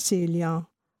Sister Cecilia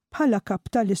bħala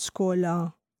kap tal-iskola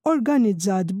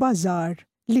organizzat bażar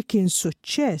li kien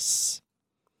suċċess,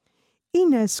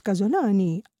 Inez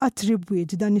Casolani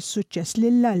attribwiet dan is-suċċess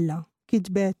lill-Alla,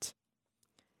 kitbet: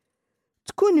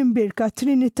 Tkun imbirka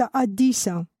Trinita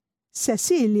Qaddisa,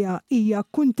 Cecilia hija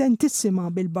kuntentissima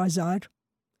bil-bażar.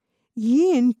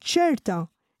 Jien ċerta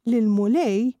li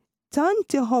l-mulej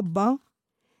tant iħobba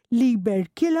li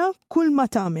jberkilha kull ma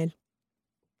tagħmel.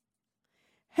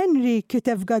 Henry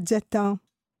kiteb f'gazzetta: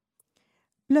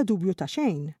 Bla dubju ta'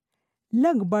 xejn,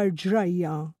 l-akbar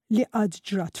ġrajja li qatt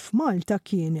ġrat f'Malta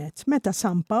kienet meta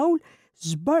San Pawl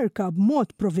żbarka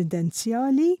b'mod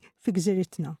providenzjali fi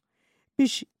gżiritna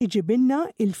biex iġibilna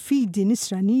il-fidi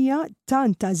nisranija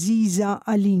tant għażiża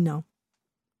għalina.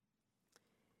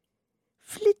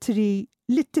 Fl-ittri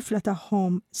li t-tifla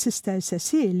tagħhom Sister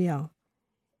Cecilia,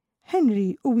 Henry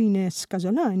u Inez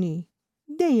Casolani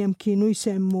dejjem kienu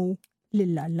jsemmu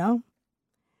lill-Alla.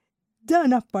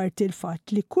 Dan apparti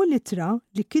l-fatt li kull ittra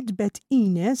li kitbet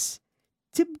Inez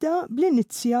tibda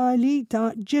bl-inizjali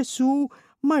ta' Ġesu,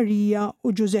 Marija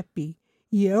u Giuseppi,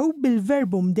 jew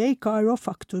bil-verbum Dei caro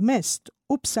factum est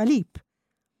u b'salib.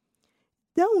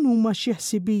 Dawn huma xi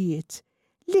ħsibijiet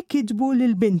li kitbu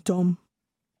lil bintom.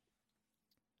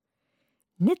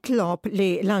 Nitlob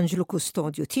li l-Anġlu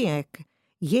Kustodju tiegħek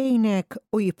jgħinek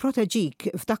u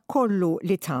jipproteġik f'dak kollu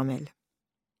li tagħmel.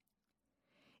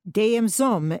 Dejjem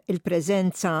żomm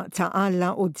il-preżenza ta'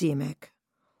 Alla quddiemek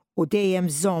u dejjem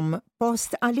żomm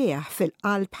post għalih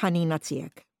fil-qalb ħanina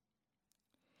tiegħek.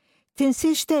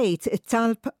 Tinsiex tgħid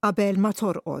it-talb qabel ma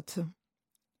torqod.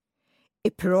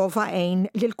 Ipprova għejn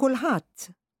lil kulħadd.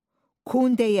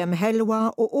 Kun dejjem ħelwa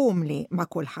u qumli ma'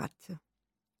 kulħadd.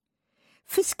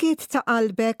 Fiskiet ta'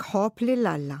 qalbek ħobb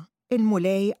lill-Alla,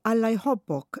 il-mulej Alla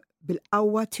jħobbok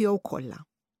bil-qawwa tiegħu kollha.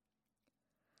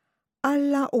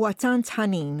 Alla huwa tant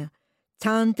ħanin,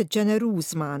 tant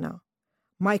ġeneruż magħna,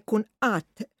 ma jkun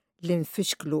qatt li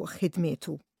nfixklu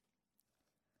ħidmietu.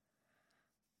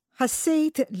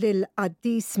 Ħassejt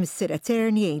lill-Qaddis Missier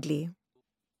Etern jgħidli: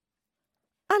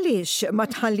 Għaliex ma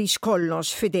tħallix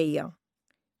kollox f'idejja?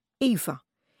 Iva,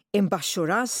 imbaxxu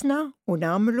rasna u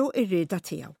nagħmlu r-rieda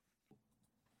tiegħu.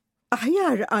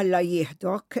 Aħjar Alla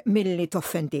jieħdok milli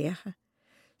toffendih.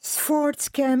 Sforz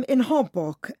kemm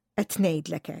inħobbok qed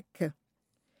ngħidlek hekk.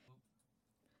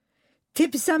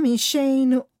 Tibża minn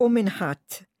xejn u minn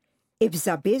ħadd,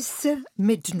 ibża biss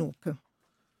mid-dnub.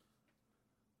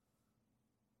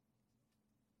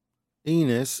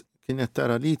 Inez kienet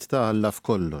tara lid ta' Alla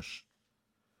f'kollox.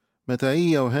 Meta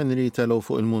hija u Henry telgħu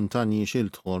fuq il-muntanji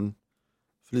Schildhorn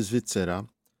fl-Iżvizzera,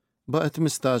 baqgħet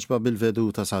mistaġba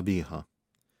bil-veduta sabiħa.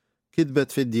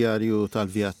 Kitbet fid-djarju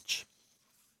tal-vjaġġ: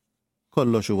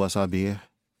 Kollox huwa sabiħ.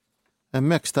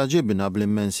 Hemmhekk staġibna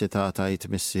bl-immensità tajt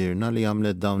missierna li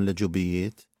għamlet dawn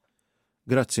l-ġubijiet.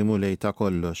 Grazzi mulej ta'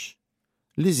 kollox.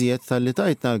 Li żjed tal-li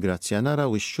tajtna l-grazzja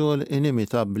naraw ix-xogħol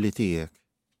inimitabbli tiegħek.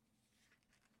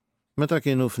 Meta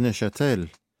kienu f'Nexetel,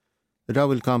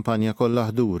 raw il-kampanja kollha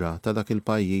ħdura ta' dak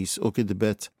il-pajjiż u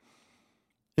kitbet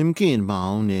Imkien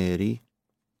ma'aw neri,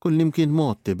 kull imkien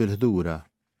motti bil-ħdura,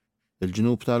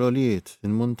 il-ġnub tal-oliet,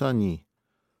 il-muntanji,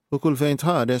 u kull fejn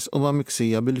tħares huma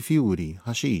miksija bil-fjuri,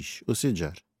 ħaxix u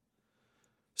siġar.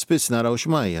 Spiss naraw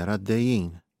xmajjar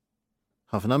għaddejjin.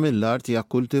 Ħafna mill-art hija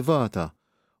kultivata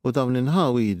u dawn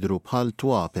l-inħawi jidhru bħal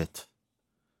twapet.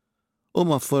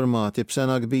 Huma formati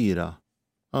b'sena kbira,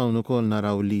 hawn ukoll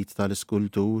naraw lit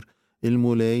tal-iskultur,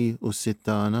 il-mulej u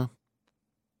s-sittana.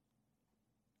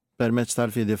 Permezz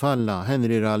tal-fidi falla,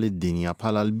 Henry ra lid-dinja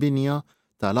bħala l-binja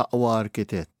tal-aqwa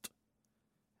arkitett.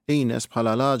 Inez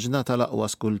bħala l-aġna tal-aqwa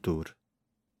skultur.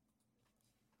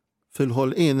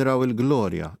 Fil-ħolqien raw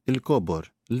il-glorja, il-kobor,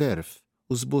 l-erf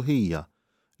u sbuħija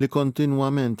li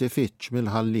kontinwament ifittx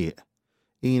mill-ħallieq.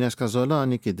 Inez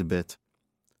Casolani kitbet: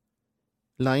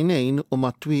 l-għajnejn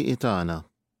huma t-twieqi tagħna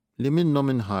li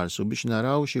minnhom inħarsu biex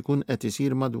naraw x'ikun qed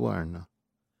isir madwarna.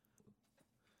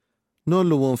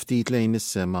 Nollu ftit lejn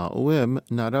is-sema u hemm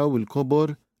naraw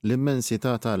il-kobor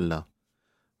l-immensità t'Alla.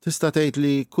 Tista' tgħid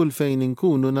li kull fejn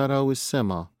inkunu naraw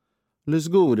is-sema, li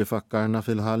żgur ifakkarna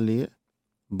fil-ħallieq,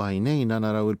 bajnejna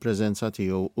naraw il-preżenza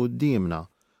tiegħu qudiemna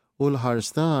u l-ħars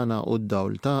tagħna u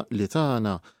d-dawl li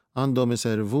tagħna għandhom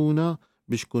iservuna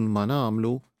biex kull ma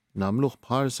nagħmluh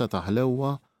bħarsa ta'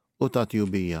 ħlewwa u ta'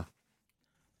 tjubija.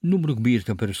 Numru kbir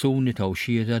ta' persuni taw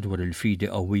xieda dwar il-fidi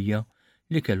qawwija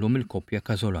li kellhom il-koppja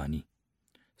Casolani.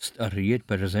 Stqarrijiet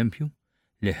pereżempju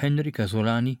li Henry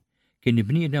Casolani kien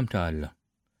bniedem ta' Alla,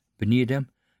 bniedem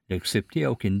li l-ħsieb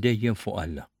tiegħu kien dejjem fuq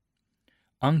Alla.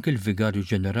 Anke l-Vigarju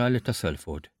Ġenerali ta'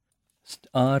 Salford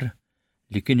stqar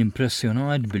li kien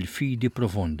impressjonat bil-fidi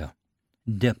profonda,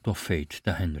 depth of faith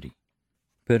ta' Henry.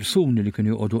 Persuni li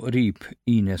kienu joqogħdu qrib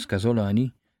Inez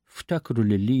Casolani ftakru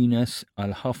lil Inez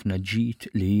għal ħafna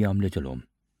ġid li hija għamlitilhom.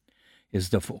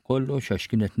 Iżda fuq kollox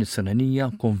għax kienet nisranija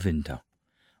konvinta,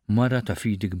 mara ta'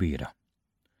 fidi kbira.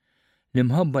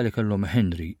 L-imħabba li kellhom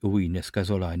Henry u Inez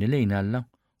Casolani lejn Alla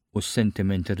u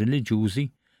s-sentimenti reliġjużi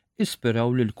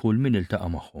ispiraw lil kull min iltaqa'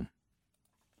 magħhom.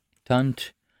 Tant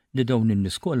li dawn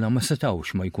in-nies kollha ma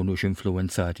setawx ma jkunux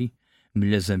influwenzati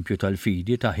mill-eżempju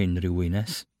tal-fidi ta' Henry u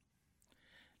Inez.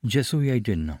 Ġesu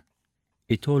jgħidilna: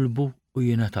 itolbu u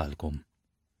jingħatalkom,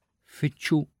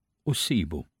 fittxu u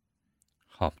ssibu,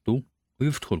 ħabtu u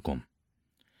jiftħulkom,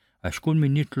 għax kull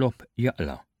min jitlob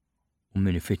jaqla u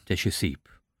min ifittex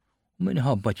isib u min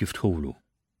ħabbat jiftħulu.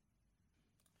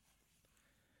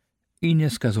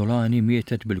 Inez Casolani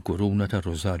mietet bil-kuruna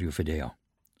tar-Rożarju f'idejha.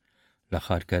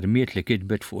 L-aħħar kermiet li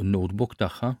kitbet fuq in-notebook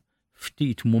tagħha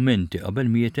ftit mumenti qabel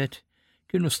mietet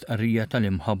kienu stqarrija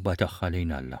tal-imħabba tagħha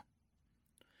lejn Alla.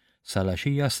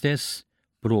 Sal-għaxija stess,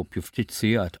 propju ftit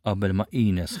sigħat qabel ma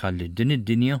Inez ħallit din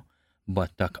id-dinja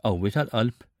b'attakk qawwi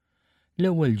tal-qalb,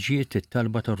 l-ewwel ġiet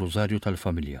it-talba tar-Rożarju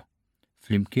tal-familja,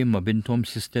 flimkien ma' binthom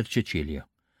Sister Cecilia,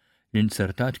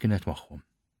 l-insertat kienet magħhom.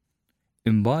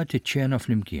 Imbagħad iċċena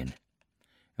flimkien,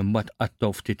 imbagħad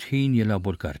qattaw ftit ħin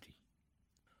jilagħbu l-karti.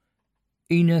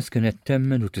 Inez kienet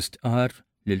temmen u tistqar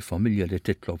li l-familja li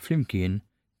titlob flimkien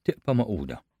tibqa'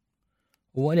 maquda.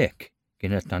 U għalhekk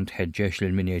kienet tant ħeġġeġ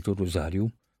lil min jgħidu r-Rożarju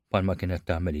bħalma kienet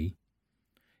tagħmel hi.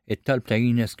 It-talb ta'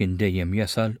 Inez kien dejjem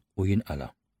jasal u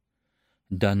jinqala.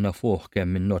 Dan nafuh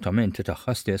kemm minn notamenti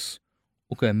tagħha stess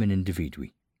u kemm minn individwi.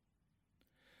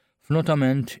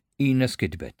 F'notament Inez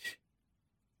kitbet: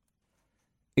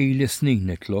 ili snin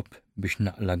nitlob biex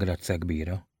naqla grazza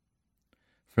kbira.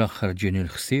 Fl-aħħar ġien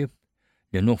il-ħsieb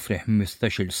li nofri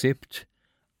 15-il Sibt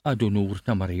għadu nur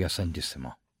ta' Marija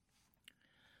Santissima.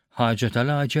 Ħaġa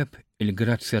tal-għaġeb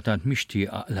il-grazzja tant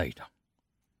mixtieqa qlajta.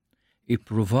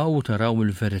 Ippruvaw taraw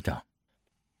il-verità.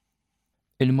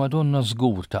 Il-Madonna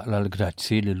żgur taqla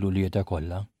l-grazzi lill-ulieda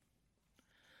kollha.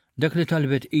 Dak li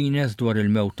talbet Inez dwar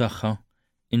il-mewt tagħha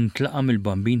intlaqa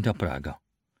mill-bambin ta' Praga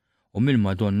u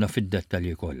mill-Madonna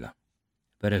fid-dettalji kollha.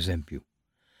 Pereżempju,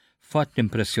 fatt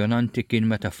impressjonanti kien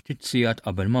meta ftit sigħat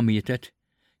qabel ma mietet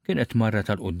kienet marra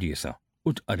tal-Quddiesa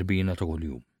u tqarbina ta'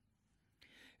 kuljum.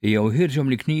 Hija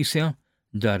ħirġhom l-Knisja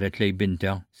daret lej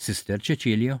bintha Sister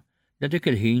Cecilia li dik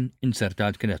il-ħin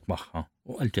insertat kienet magħha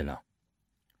u qaltilha: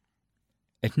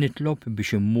 qed nitlob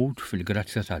biex immut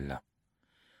fil-grazzja t'Alla.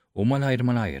 U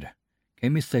malajr,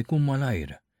 kemm jista' jkun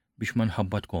malajr biex ma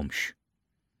nħabbatkomx.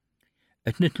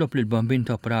 Qed nitlob lill-bambin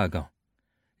ta' Praga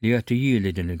li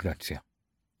jagħtijili din il-grazzja.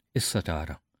 Issa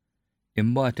tara,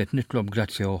 imbagħad qed nitlob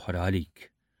grazzja oħra għalik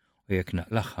u jekk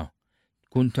naqlaħħa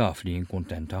tkun taf li jien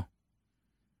kuntenta.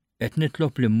 Qed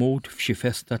nitlob li mmut f'xi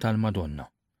festa tal-Madonna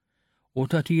u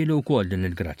tagħtili wkoll din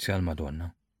il-grazzja għall-Madonna.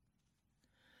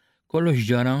 Kollox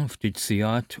ġara ftit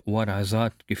sigħat wara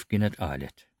eżatt kif kienet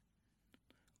qalet.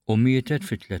 U mietet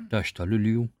fit-13 ta'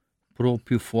 Lulju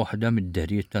propju f'waħda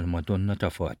mid-derijiet tal-Madonna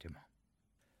ta' Fatima.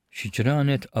 Xi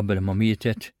ġranet qabel ma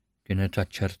mietet kienet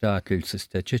aċċertat lil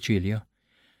Sister Ċeċilja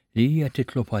li hija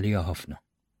titlob għaliha ħafna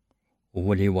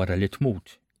u li wara li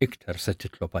tmut iktar se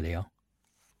titlob għaliha.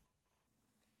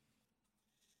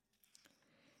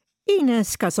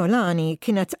 Inez Casolani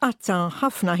kienet qatta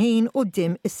ħafna ħin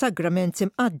quddiem is-sagrament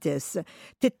imqaddes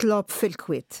titlob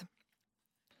fil-kwiet.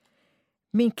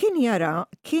 Min kien jara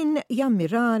kien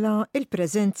jammirala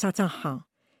il-preżenza tagħha,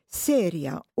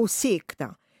 serja u sikta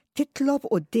titlob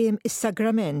quddiem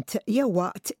is-sagrament jew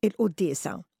waqt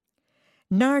il-quddiesa.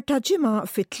 Nhar ta' ġimgħa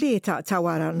fit-3 ta'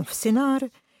 wara nofsinhar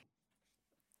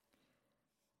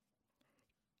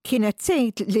kienet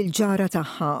tgħid lill-ġara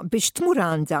tagħha biex tmur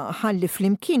għandha ħalli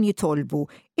flimkien jitolbu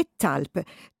it-talb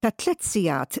ta' 3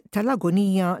 sigħat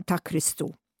tal-agonija ta'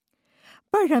 Kristu.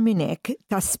 Barra minn hekk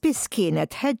ta' spiss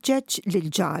kienet ħeġġeġ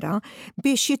lill-ġara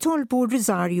biex jitolbu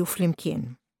r-riżarju flimkien.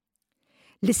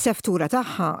 L-seftura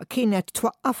tagħha kienet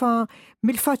twaqqafha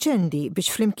mill-faċendi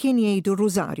biex flimkien jgħidu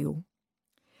r-rużarju.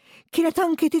 Kienet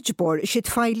anki tiġbor xi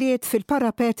tfajliet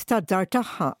fil-parapet tad-dar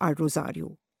tagħha għar-rużarju.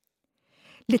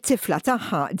 L-tifla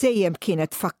tagħha dejjem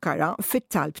kienet tfakkara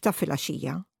fit-talb ta'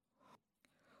 filgħaxija.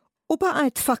 U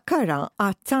baqgħet tfakkara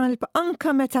għat-talb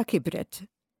anke meta kibret.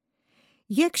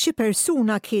 Jekk xi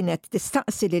persuna kienet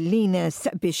tistaqsi lil Inez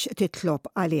biex titlob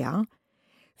għaliha,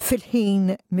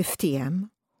 fil-ħin miftiem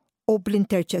u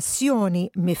bl-interċessjoni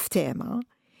miftema,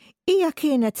 hija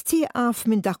kienet tieqaf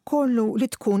minn dak kollu li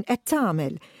tkun qed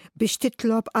tagħmel biex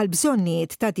titlob għal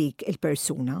bżonnijiet ta' dik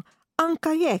il-persuna,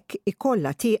 anke jekk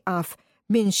ikollha tieqaf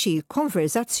minn xi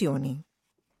konverzazzjoni.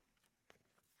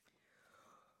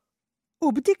 U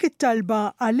b'dik it-talba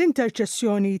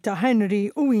għall-interċessjoni ta' Henry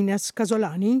u Inez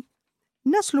Casolani,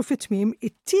 naslu fit-tmiem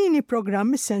it-tieni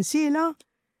programm is-sensiela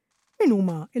min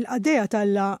huma il-qaddejja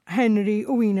tal-Alla Henry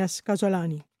u Inez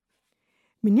Casolani.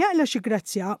 Min jaqla xi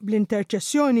grazzja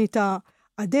bl-interċessjoni ta'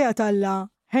 qaddejja tal-Alla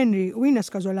Henry u Inez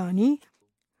Casolani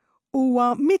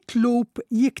huwa mitlub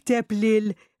jikteb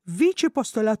lil Viċi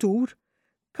Postolatur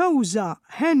Kawża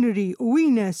Henry u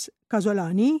Inez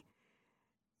Casolani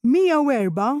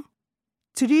 104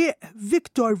 Triq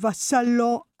Victor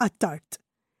Vassallo Attart.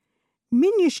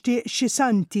 Min jixtieq xi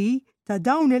santi ta'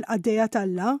 dawn il-qaddejja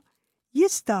tal-Alla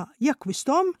jista'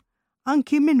 jakkwisthom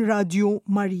anki minn Radju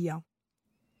Marija.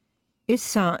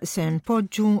 Issa se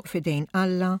npoġġu f'idejn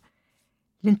Alla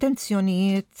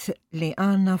l-intenzjonijiet li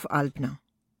għandna f'qalbna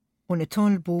u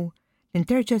nitolbu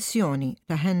l-interċessjoni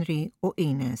ta' Henry u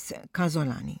Inez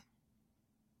Casolani.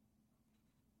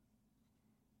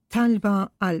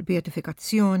 Talba għal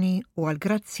beatifikazzjoni u għal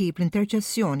grazzi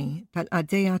bl-interċessjoni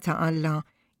tal-qaddejja ta' Alla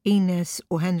Inez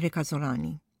u Henry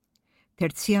Casolani,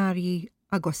 terzjarji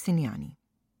Agostinjani.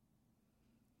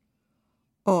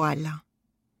 O Alla,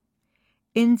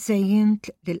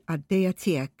 inżejjint lill-qaddejja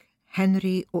tiegħek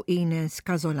Henry u Inez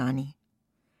Casolani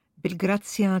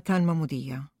bil-grazzja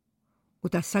tal-mamudija u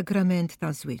tas-sagrament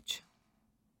ta' żwieġ.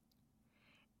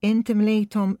 Int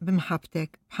imlejthom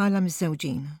b'imħabbtek bħala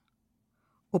miż-żewġin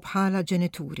u bħala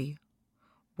ġenituri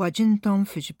u aġinthom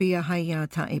fi ġbija ħajja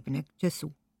ta' ibnek Ġesu.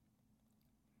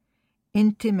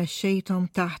 Inti mexxejthom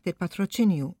taħt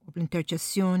il-patroċinju u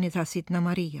bl-interċessjoni ta' Sidna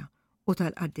Marija u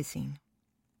tal-qaddisin.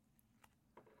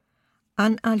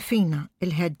 Anqal fina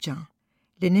il-ħeġġa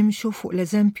li nimxu fuq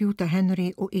l-eżempju ta' Henry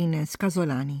u Inez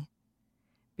Casolani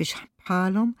biex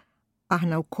bħalhom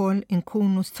aħna wkoll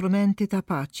inkunu strumenti ta'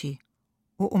 paċi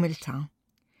u umiltà,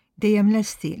 dejjem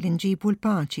lesti li nġibu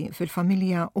l-paċi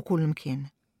fil-familja u kull mkien,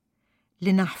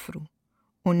 li naħfru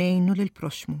u ngħinu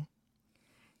lill-proxmu,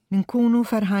 li nkunu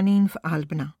ferħanin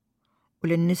f'qalbna u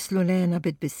li nnislu lena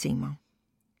bid-bissima,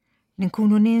 li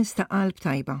nkunu nies ta' qalb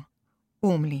tajba,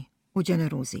 umli u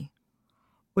ġenerużi,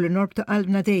 u li norbtu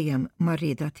qalbna dejjem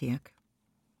mar-rieda tiegħek.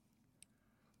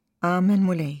 Amen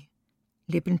mulej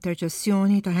li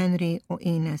b'interċessjoni ta' Henry u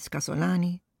Inez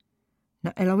Casolani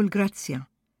naqilgħu il-grazzja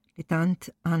li tant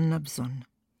għandna bżonn.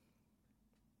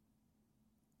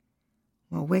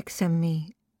 U hawnhekk semmi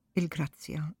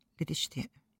il-grazzja li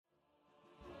tixtieq.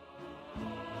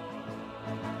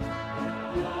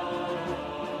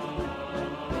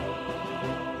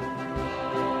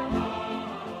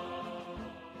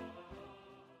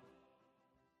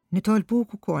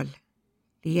 Nitolbuk ukoll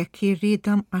li jekk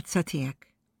jirrieda mqazza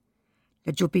tiegħek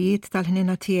l-ġubijiet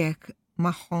tal-ħnina tiegħek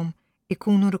magħhom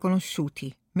ikunu rikonoxxuti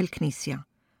mill-Knisja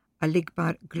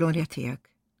għall-ikbar glorja tiegħek.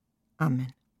 Amen.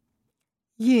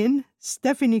 Jien,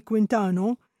 Stephanie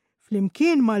Quintano,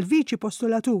 flimkien mal-Viċi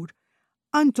Postolatur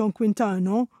Anton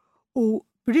Quintano u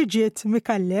Bridget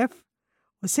Mikallef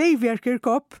u Xavier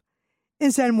Kirkop,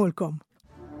 inselmulkom.